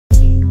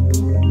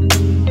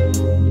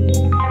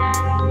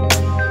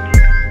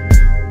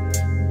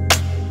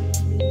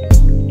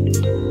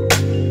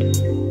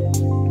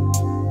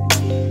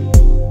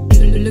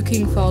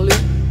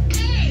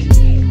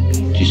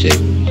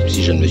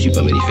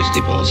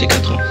Pendant ces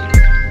 4 ans.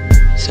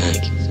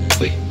 5.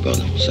 Oui,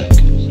 pardon, 5.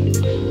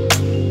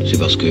 C'est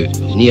parce que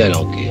ni à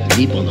l'enquête,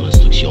 ni pendant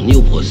l'instruction, ni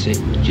au procès,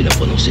 tu n'as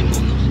prononcé mon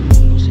nom.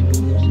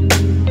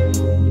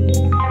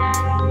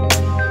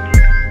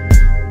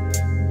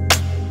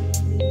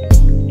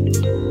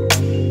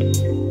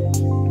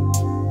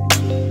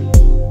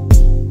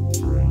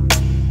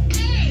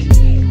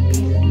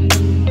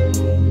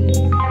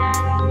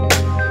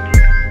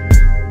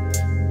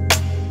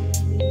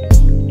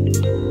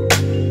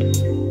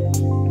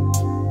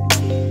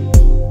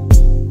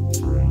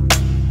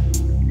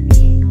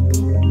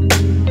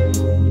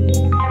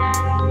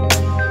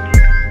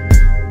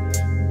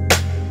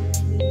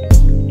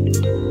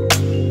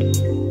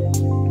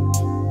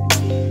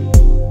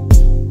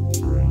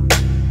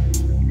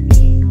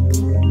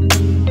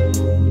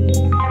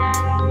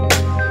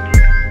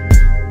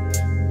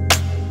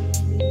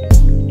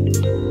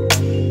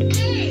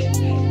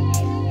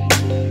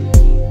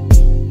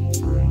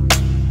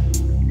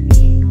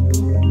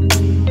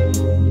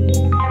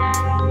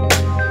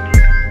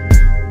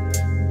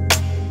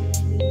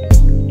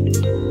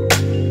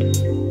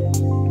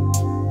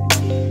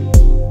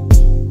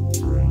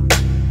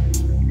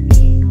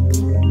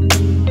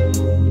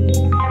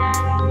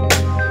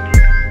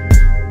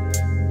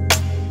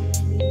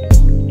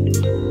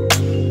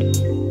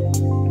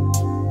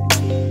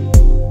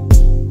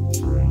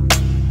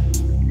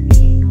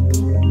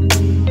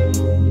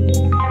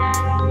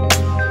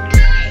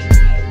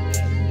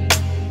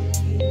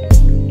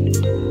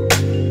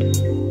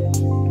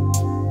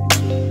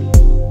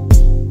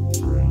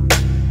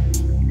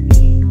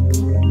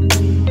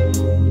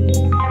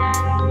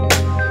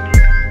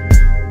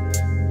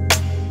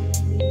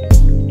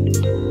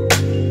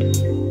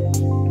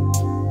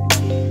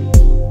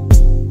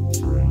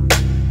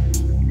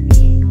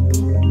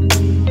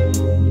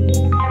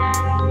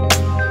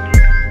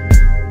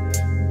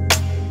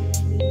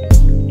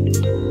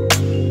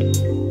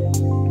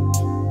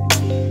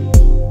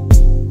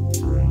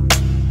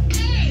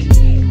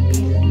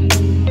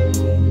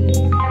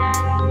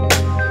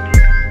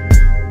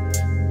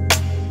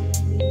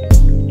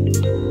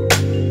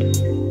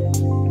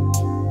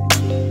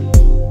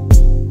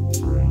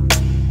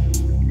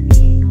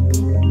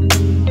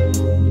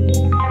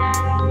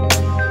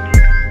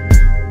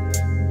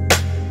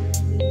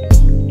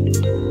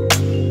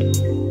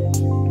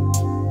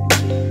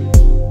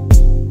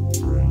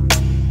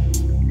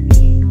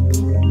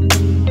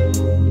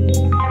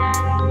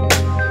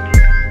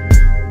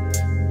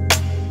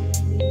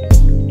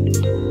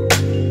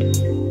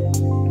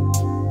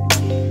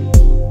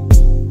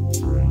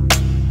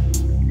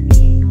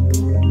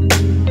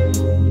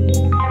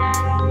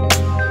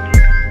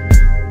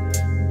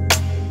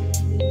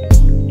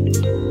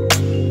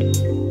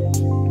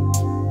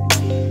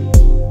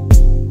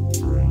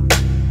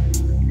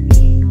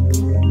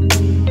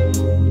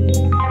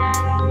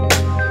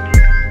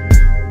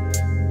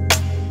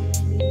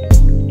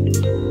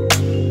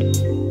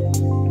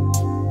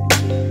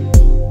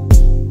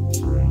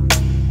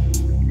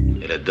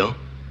 Là-dedans,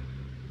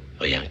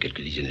 rien,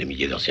 quelques dizaines de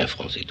milliers d'anciens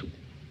francs, c'est tout.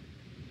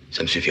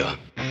 Ça me suffira.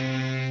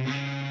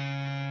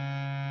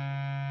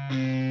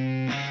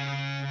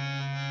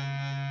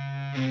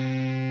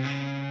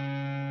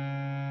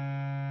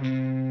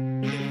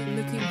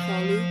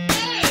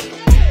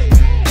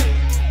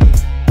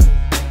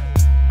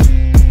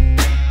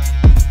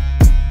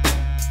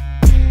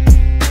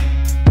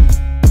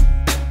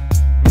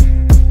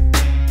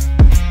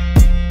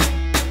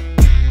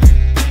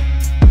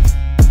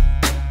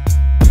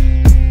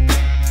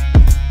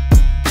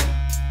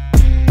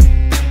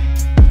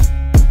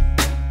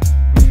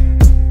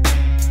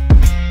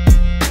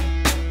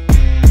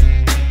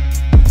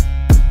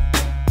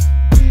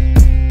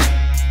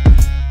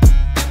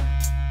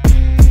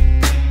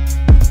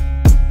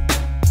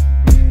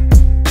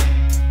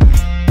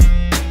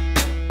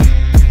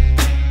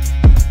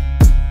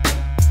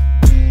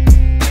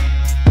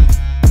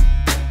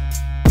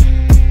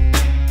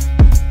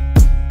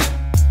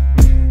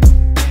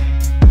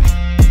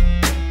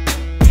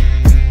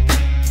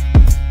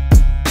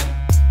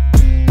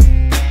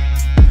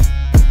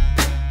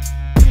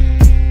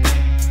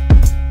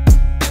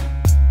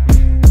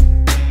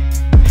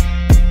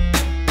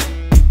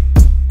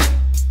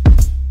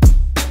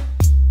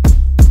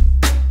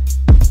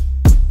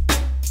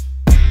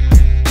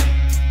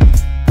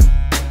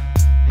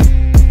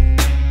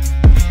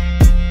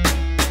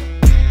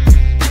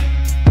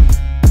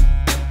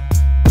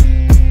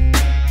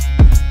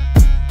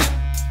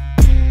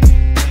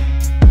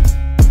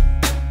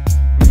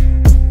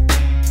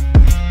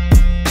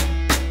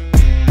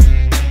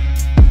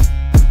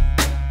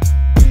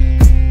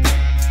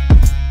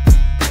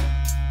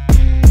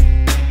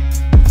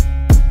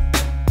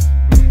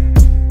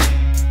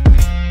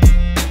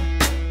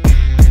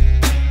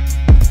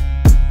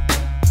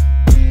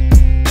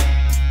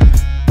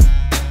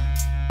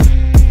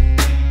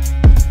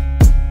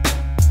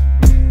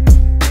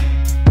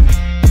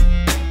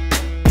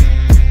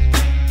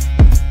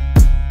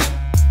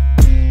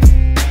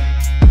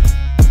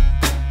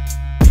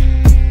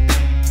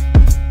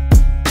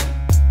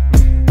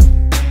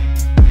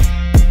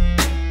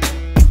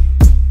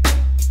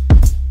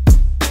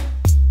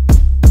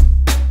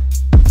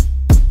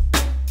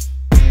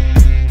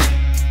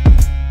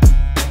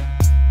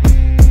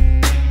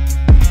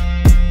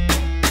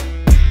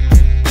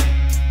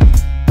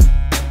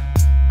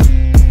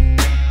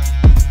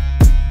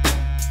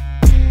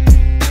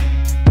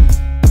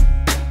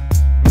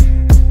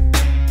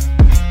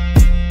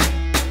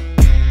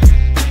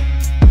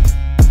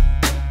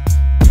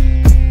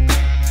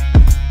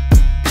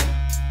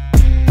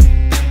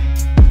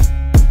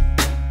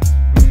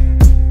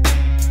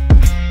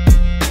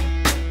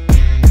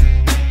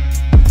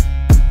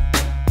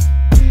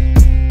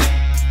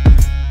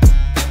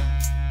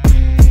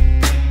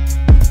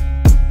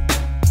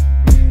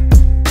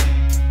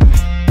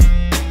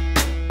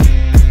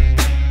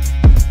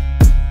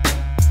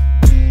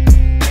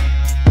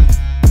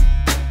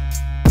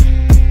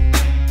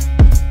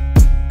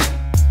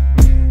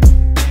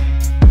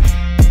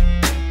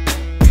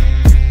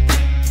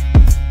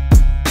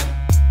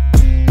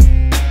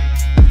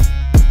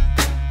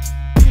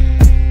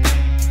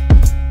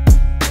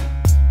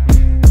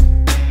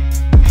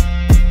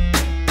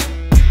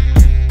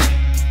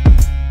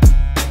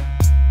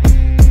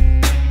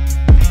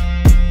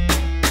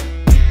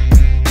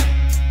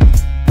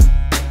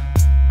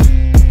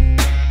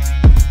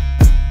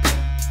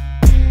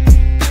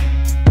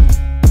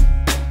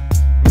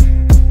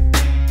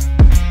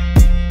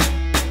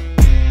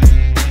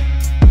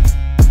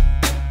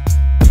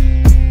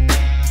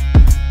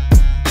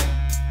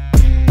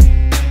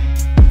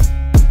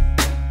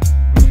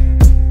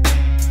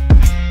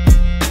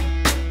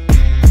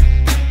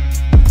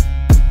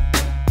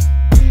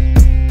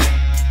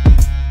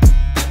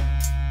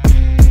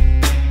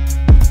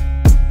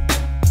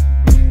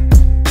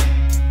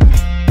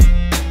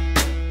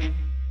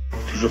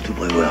 toujours tout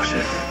prévoir,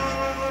 chef.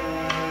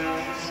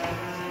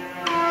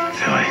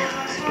 C'est vrai,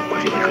 c'est pourquoi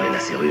j'ai bricolé la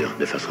serrure,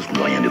 de façon à ce qu'on ne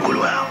voit rien de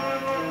couloir.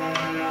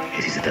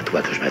 Et si c'est à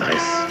toi que je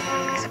m'adresse,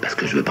 c'est parce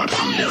que je veux pas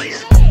prendre de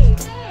risques.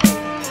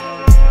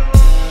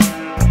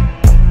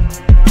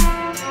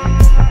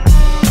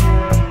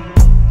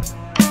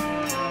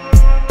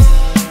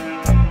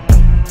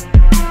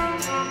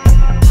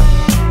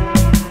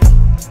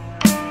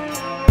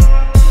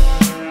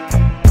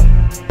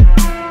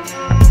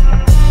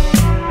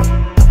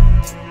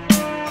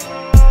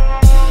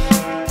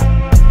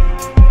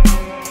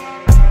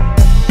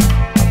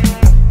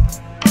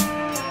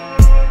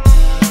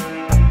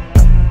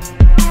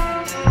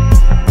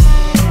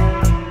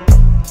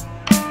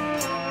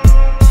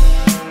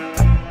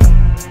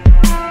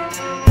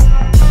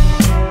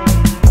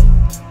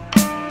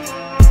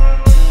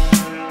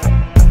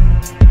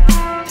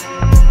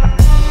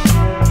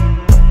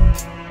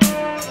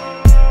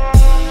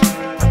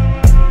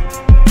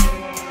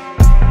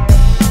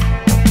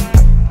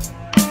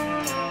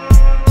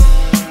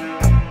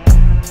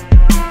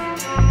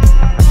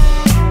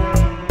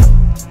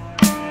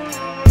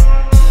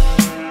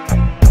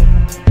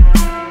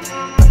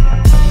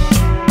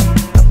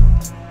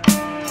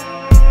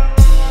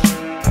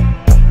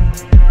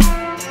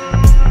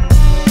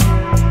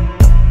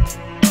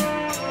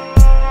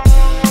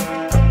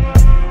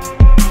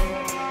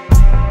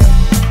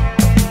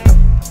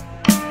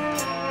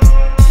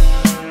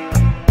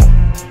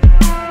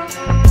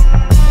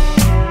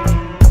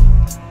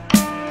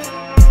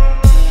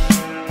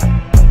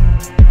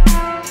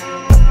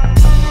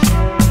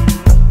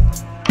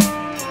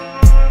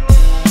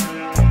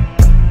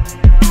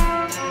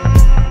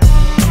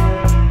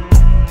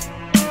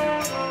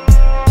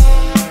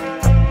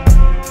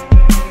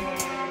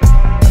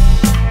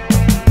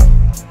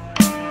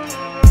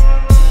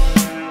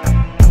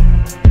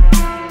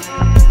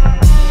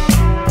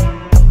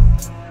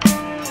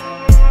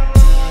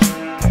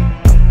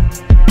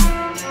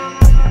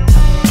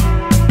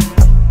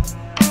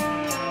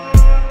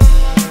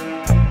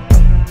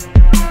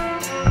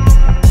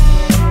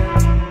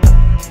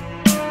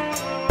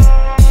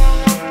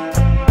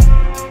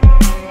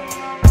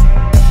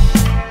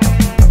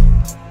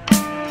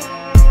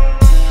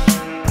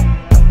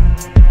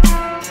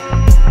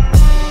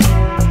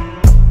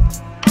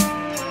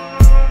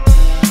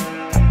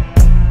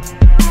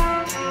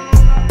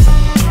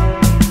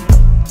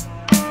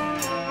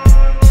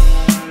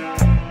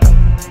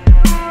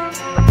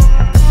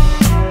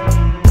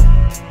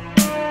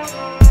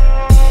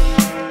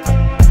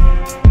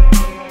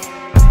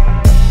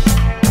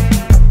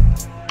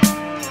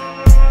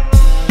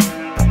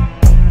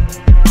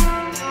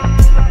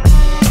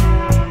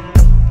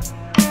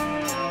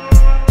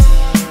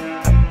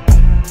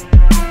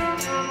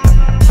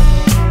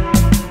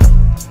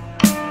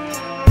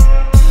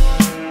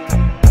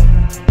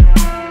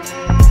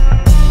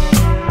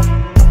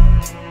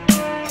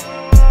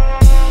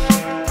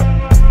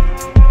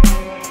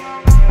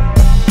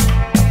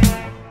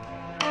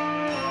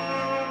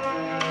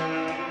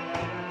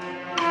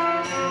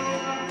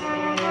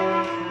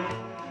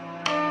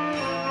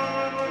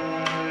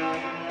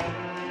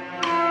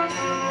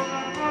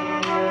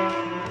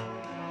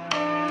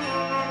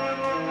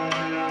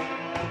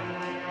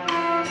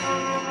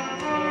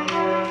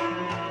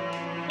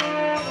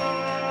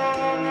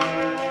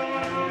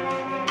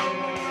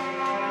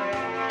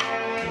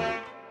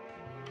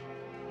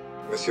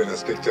 Monsieur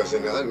l'inspecteur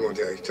général, mon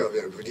directeur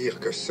vient de vous dire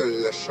que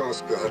seule la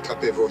chance peut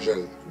rattraper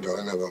Vogel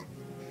dorénavant.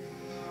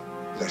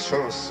 La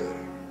chance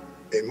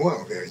est moi,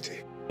 en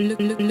vérité.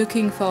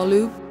 Looking for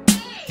loop.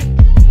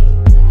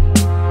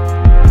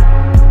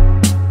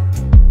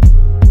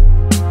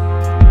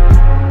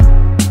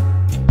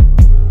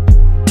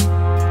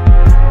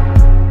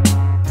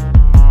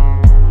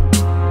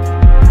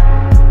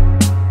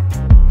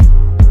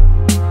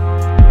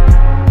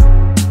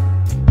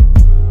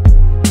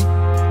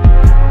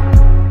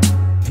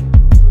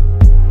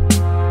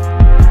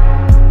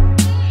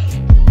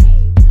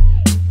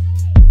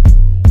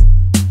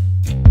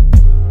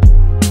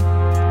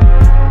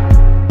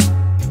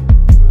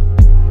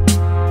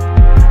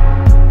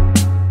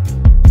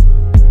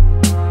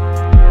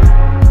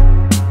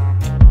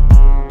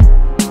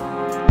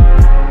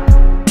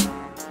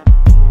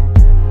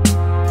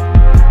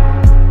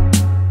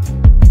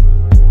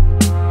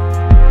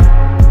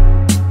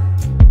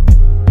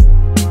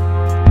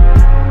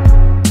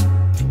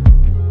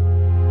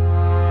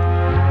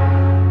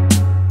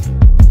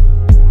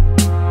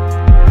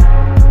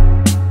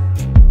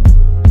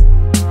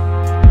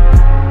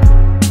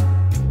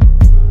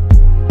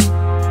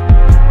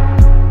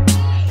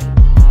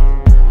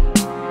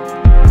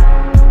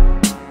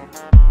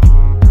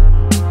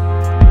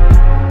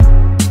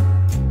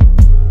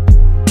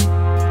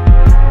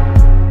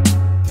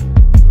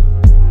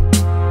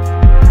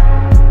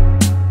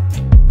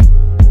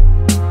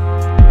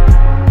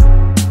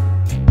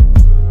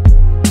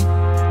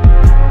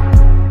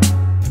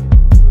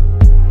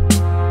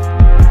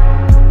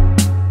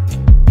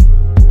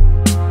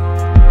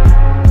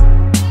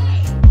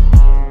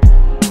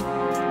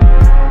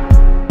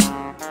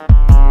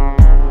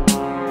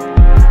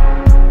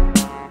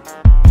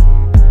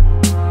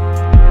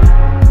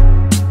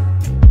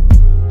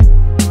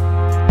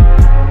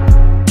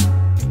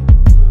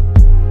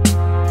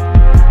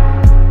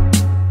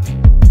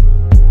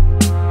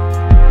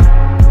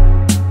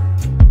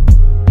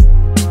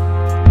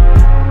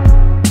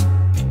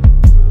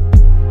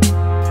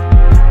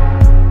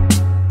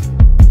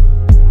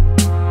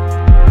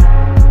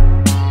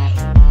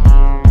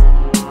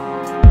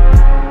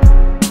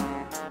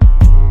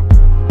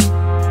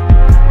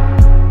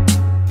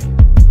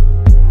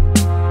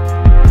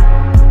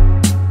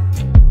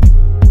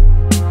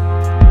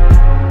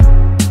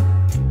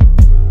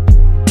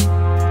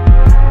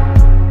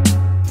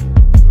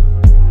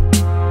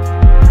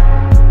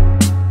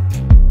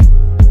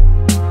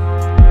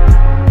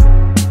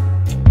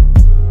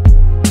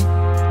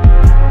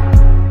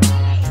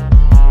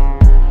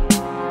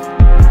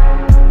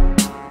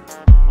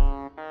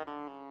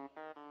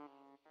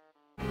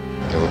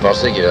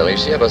 pensez qu'il a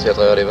réussi à passer à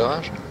travers les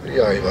barrages? Il y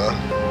arrivera.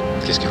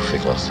 Qu'est-ce qui vous fait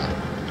croire ça?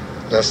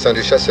 L'instinct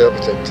du chasseur,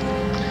 peut-être.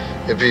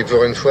 Et puis,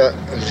 pour une fois,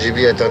 le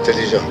gibier est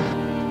intelligent.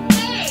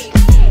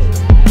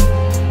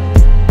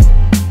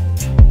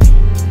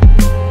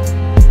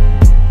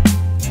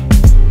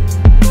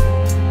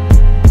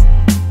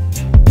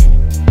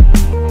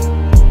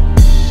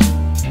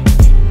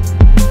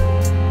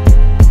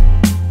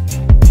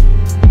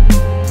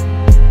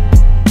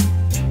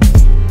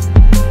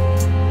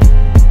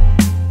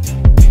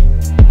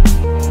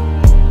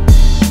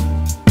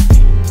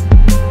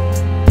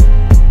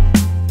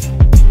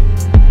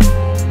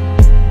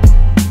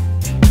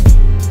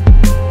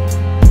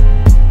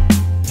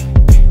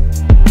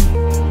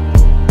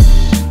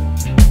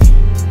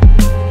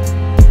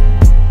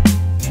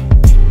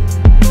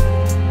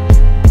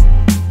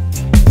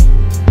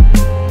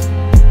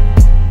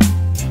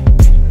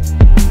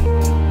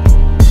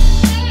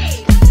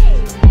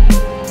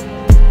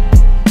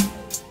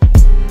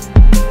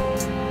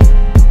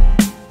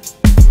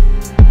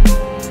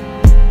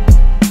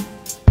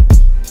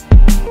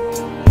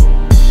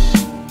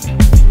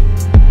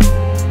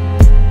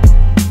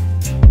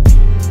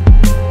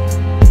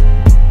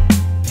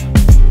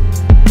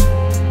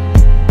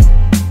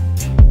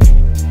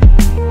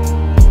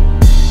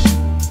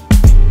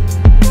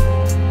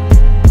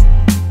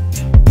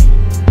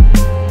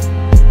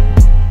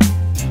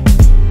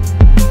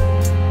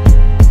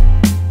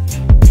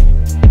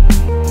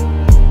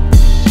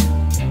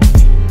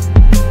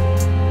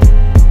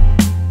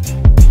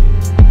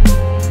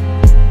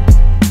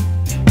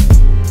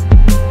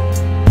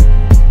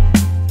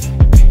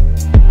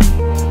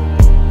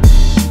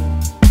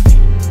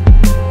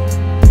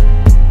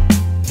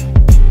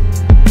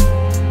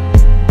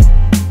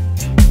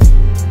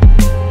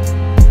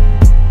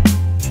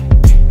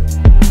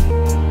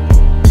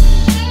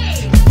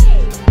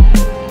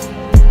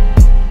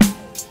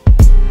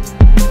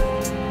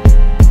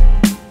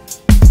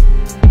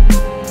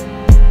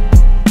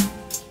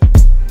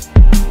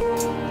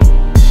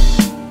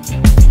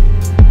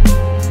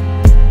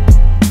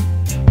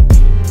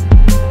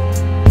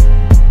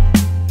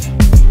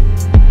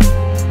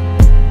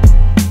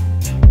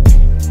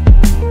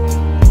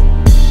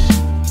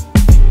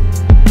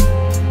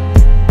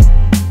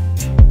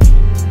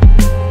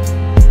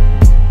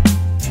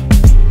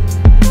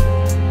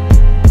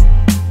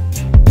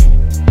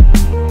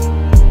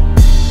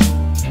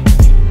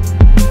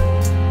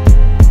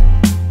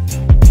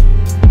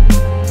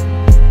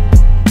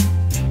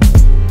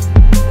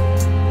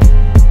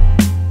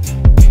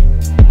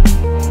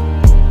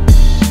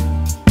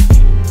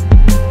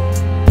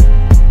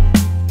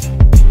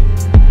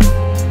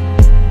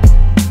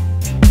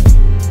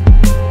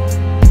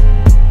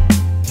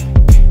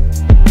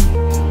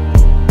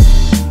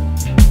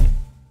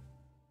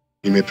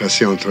 Il m'est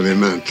passé entre les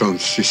mains tant de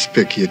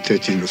suspects qui étaient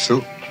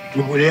innocents.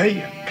 Vous voulez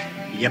rire?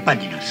 Il n'y a pas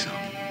d'innocents.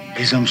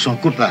 Les hommes sont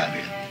coupables.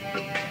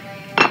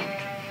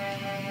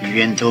 Ils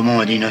viennent au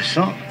monde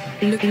innocents.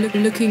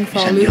 Looking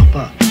for Ça ne Luke. dure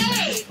pas.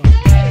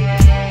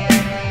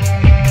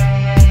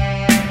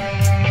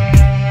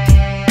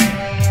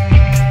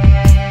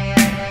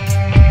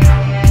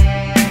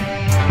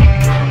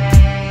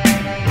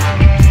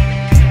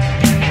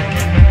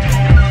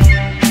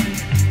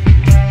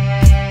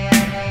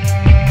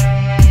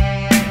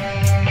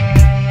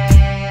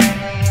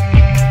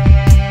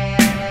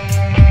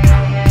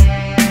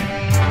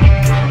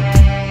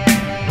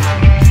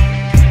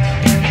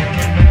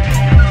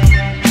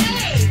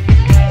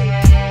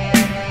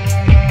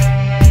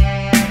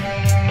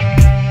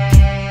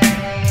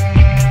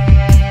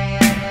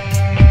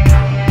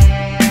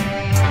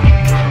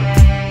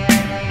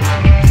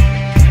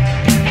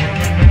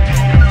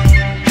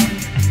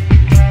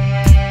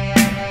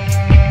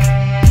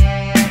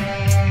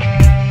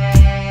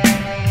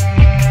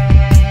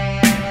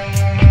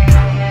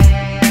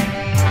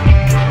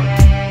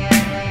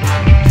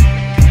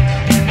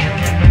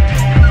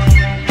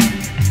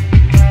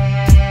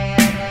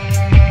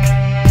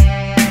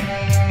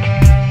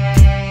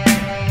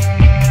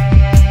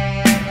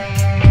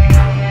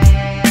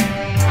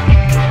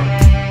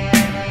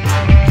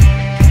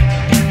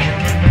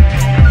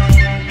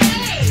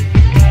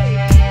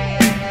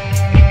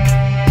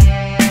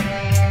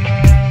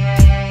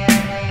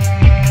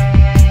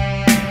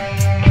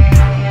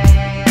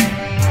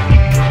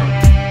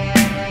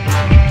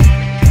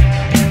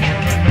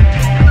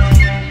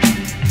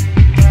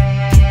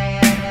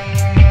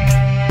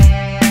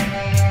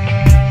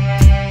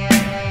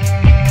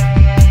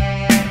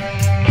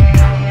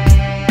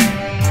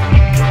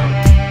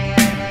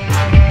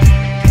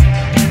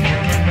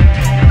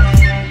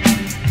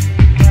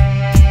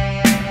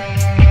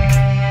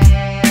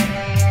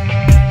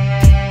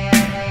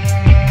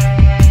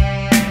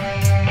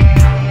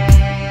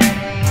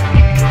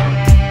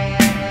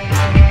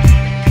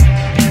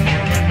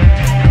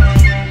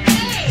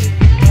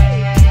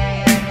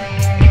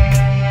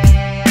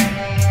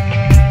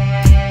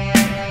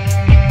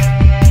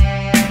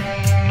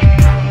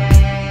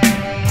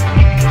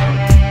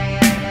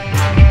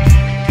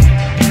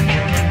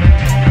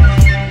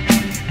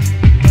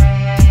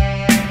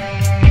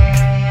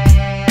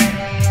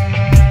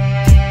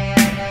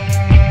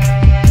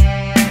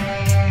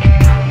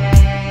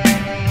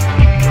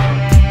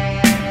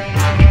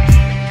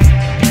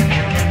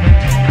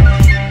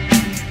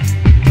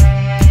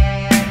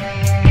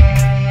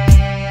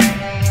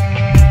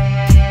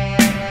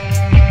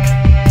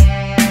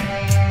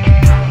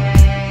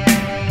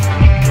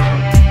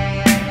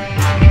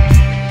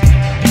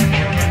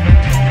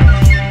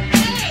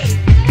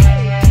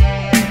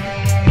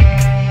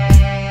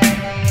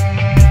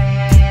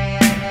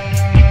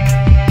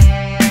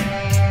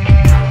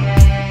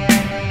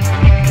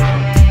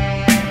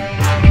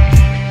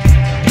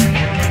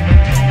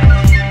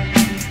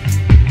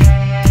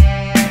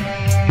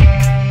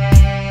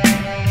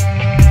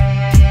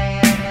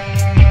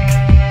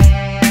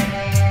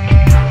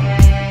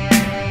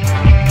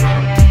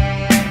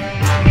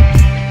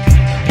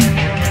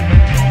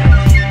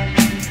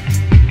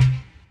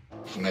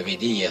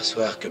 hier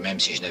soir que même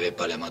si je n'avais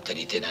pas la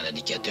mentalité d'un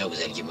indicateur,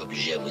 vous alliez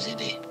m'obliger à vous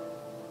aider.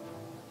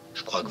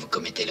 Je crois que vous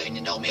commettez là une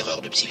énorme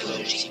erreur de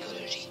psychologie.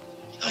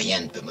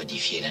 Rien ne peut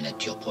modifier la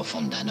nature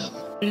profonde d'un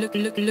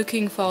homme.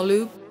 Looking for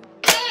loop.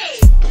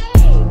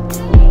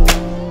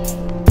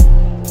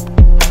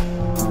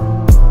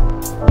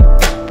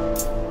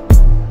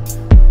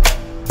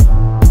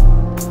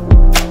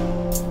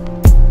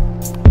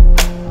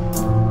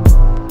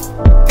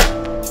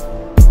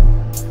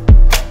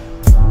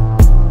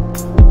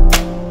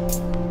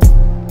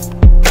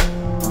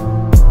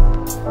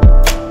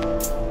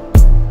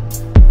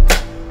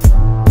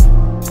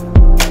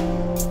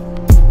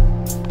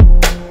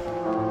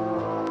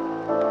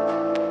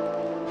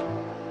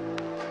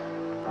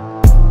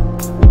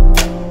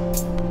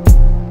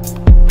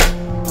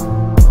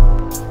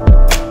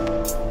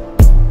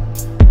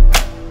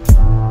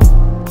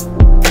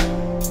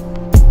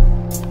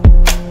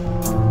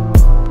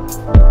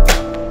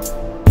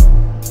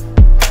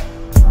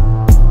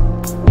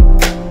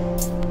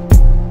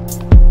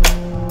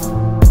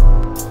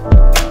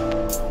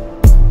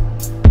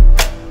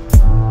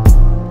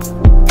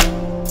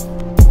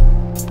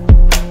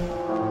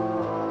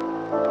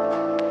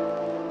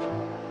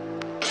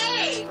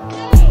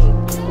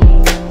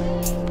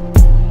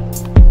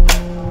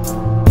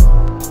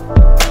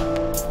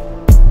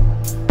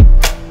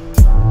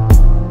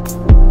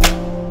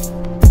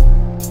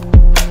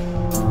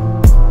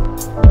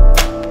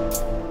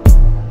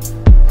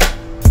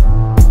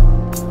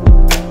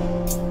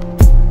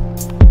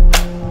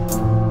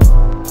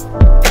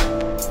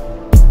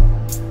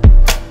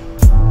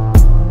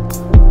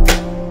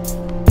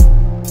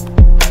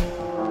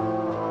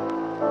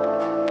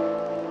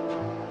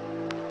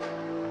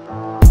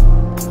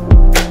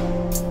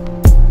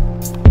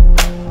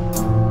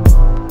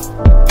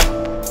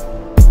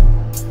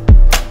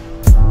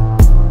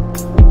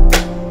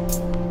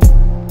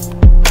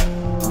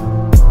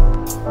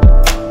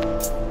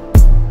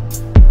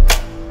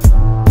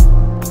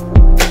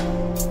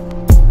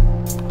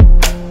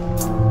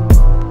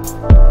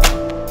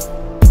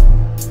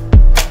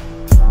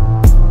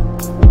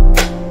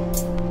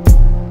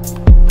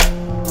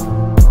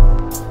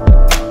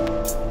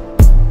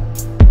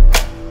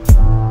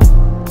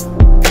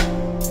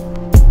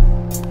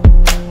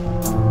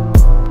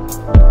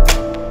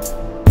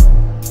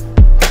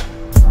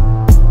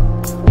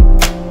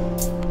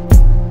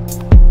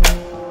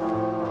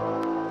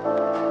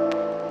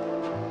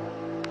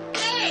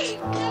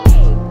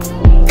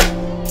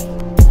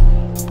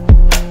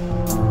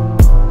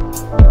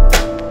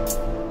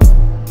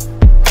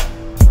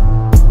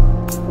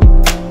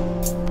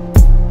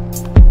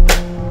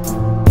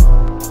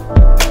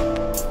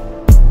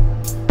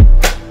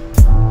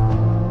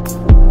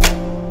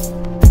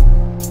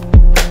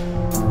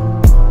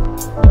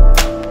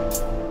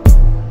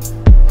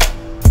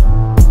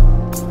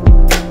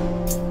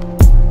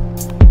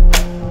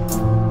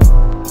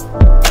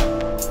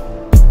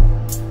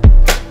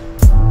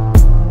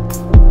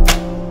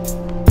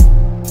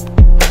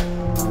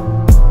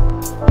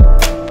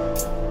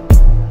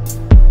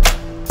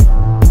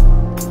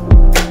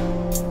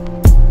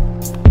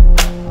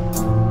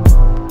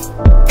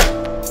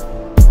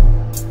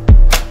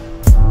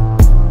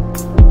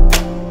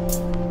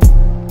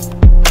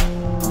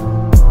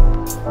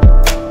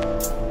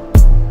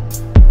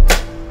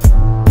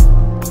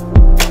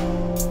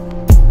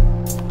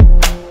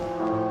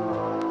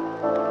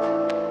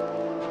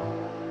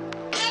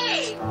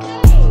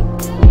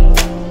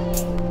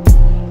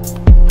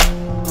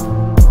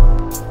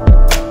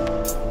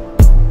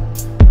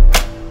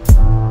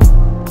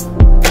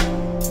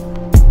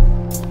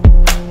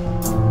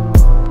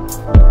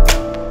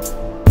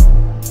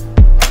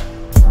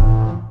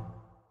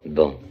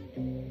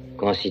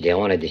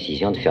 Considérons la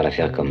décision de faire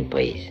l'affaire comme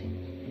prise.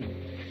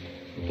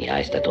 Il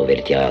reste à trouver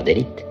le tireur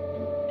d'élite.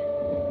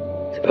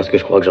 C'est parce que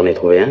je crois que j'en ai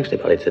trouvé un que je t'ai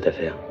parlé de cette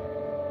affaire.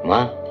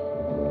 Moi?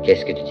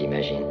 Qu'est-ce que tu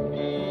t'imagines?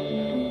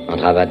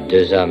 Entre abattre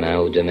deux hommes à 1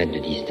 ou 2 mètres de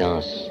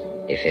distance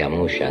et faire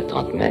mouche à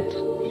 30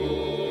 mètres,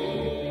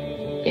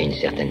 il y a une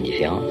certaine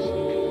différence.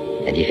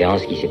 La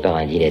différence qui sépare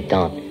un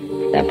dilettante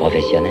d'un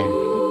professionnel.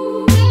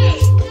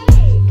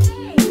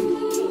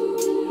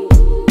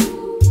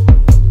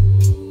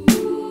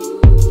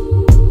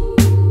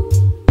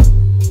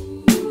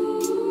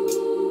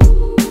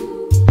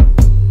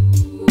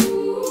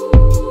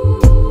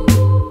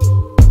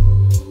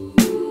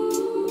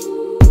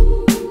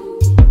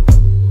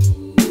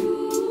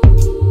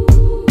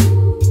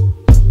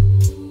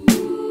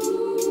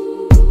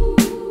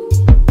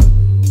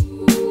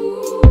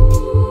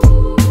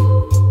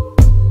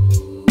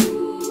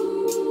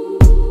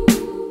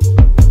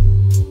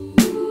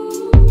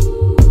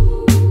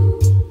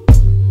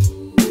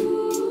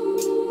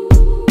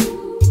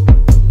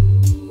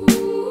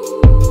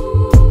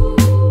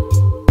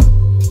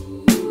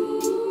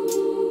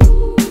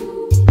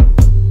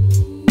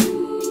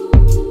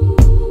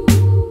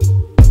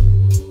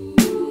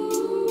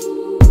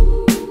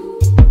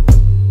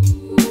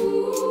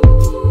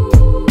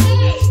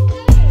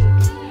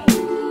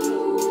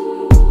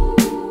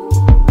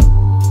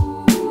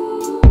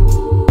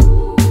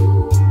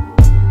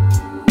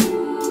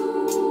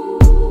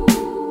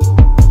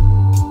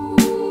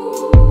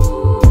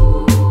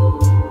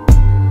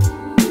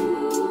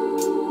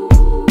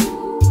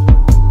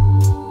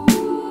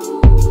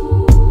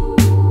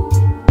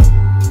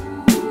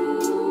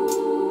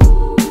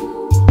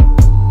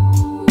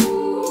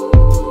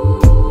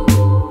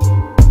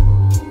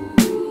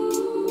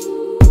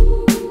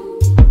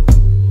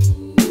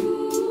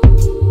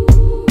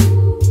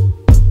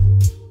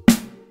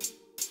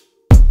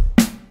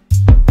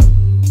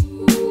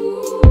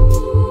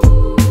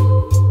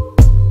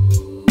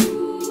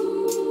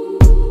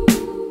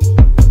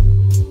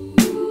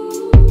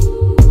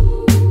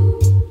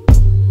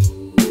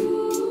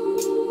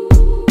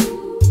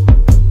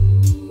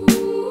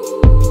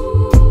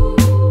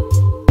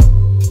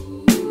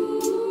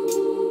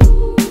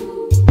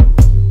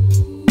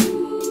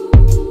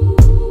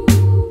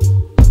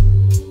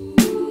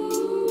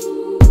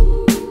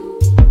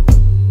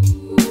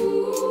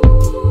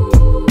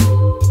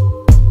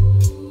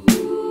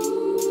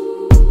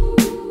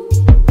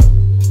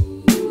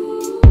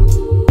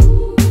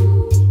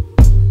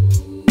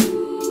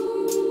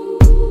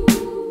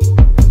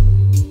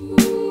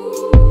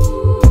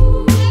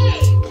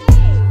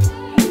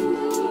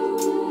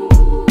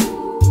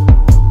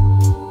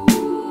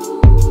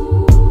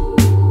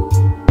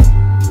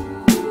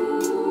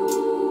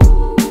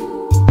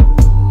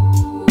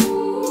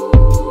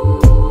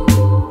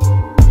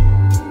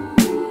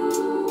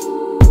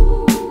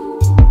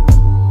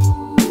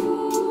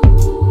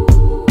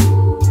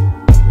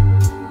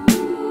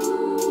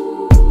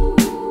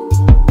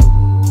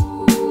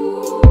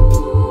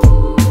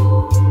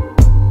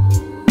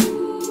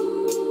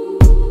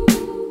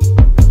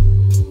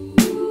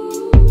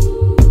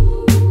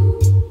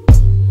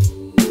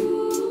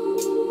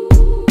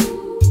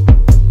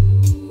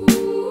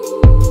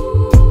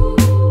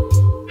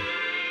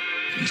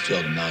 Une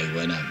histoire de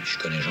marijuana. Je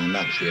connais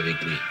Jean-Marc, je suis avec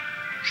lui.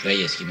 Je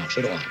veille à ce qu'il marche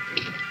droit.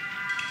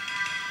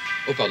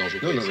 Oh, pardon, je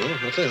vous Non,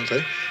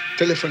 entrez.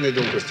 Téléphonez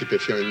donc au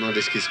stupéfiant et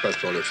demandez ce qui se passe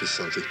pour l'office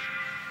Santi.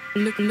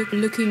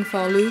 Looking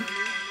for loop.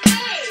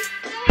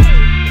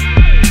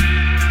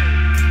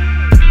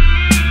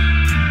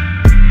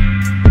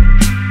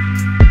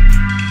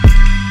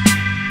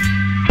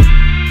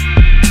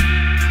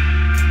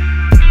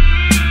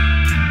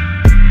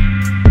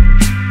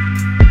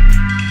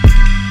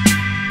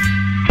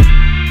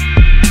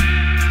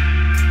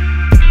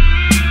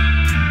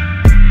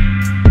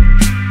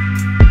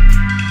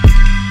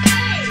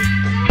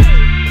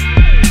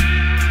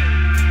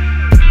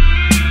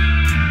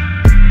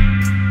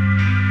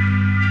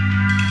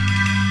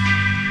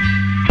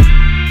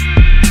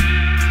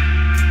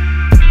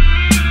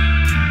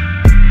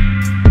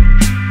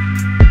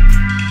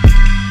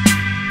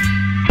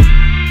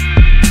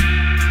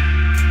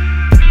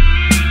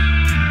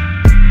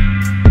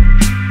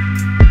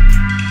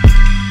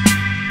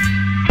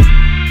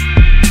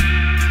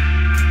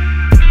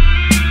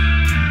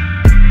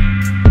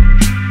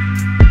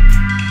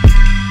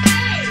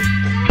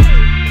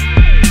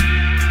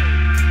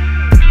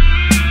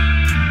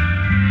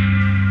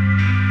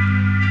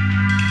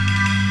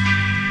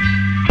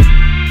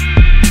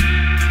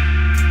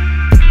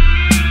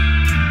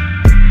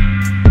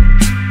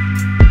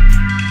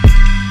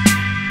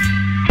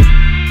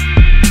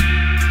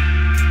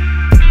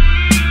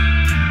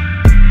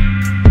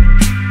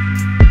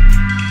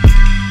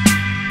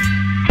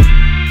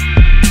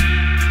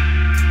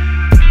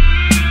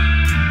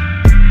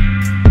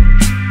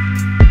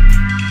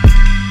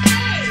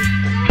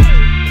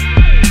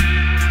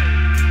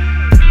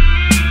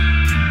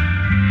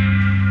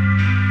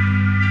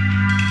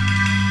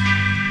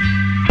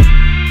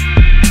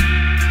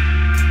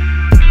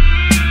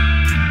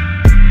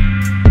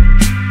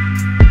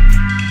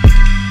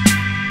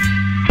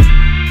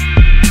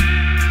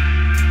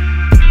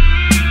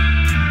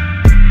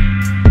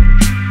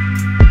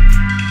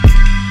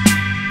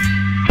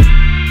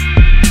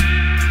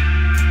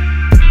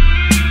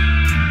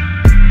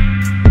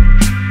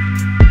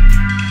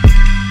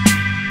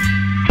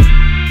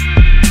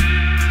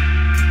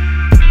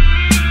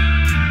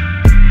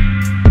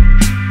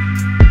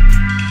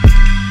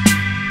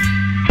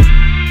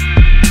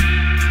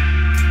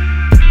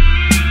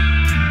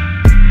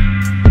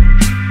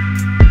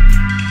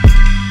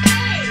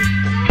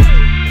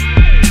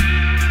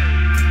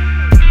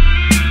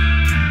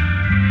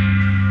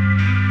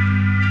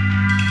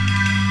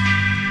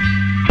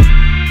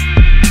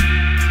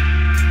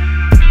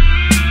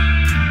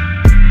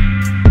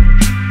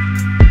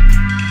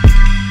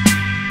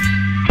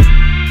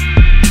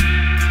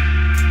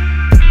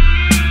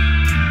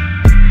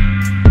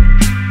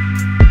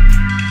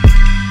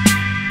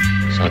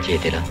 Santi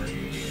était là?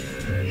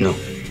 Non.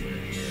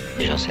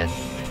 Et Jansen?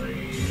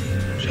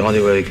 J'ai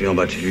rendez-vous avec lui en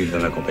bas de chez lui, il va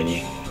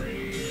m'accompagner.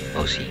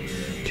 Moi aussi.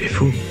 Tu es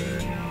fou?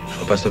 Je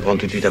repasse te prendre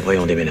tout de suite après et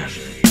on déménage.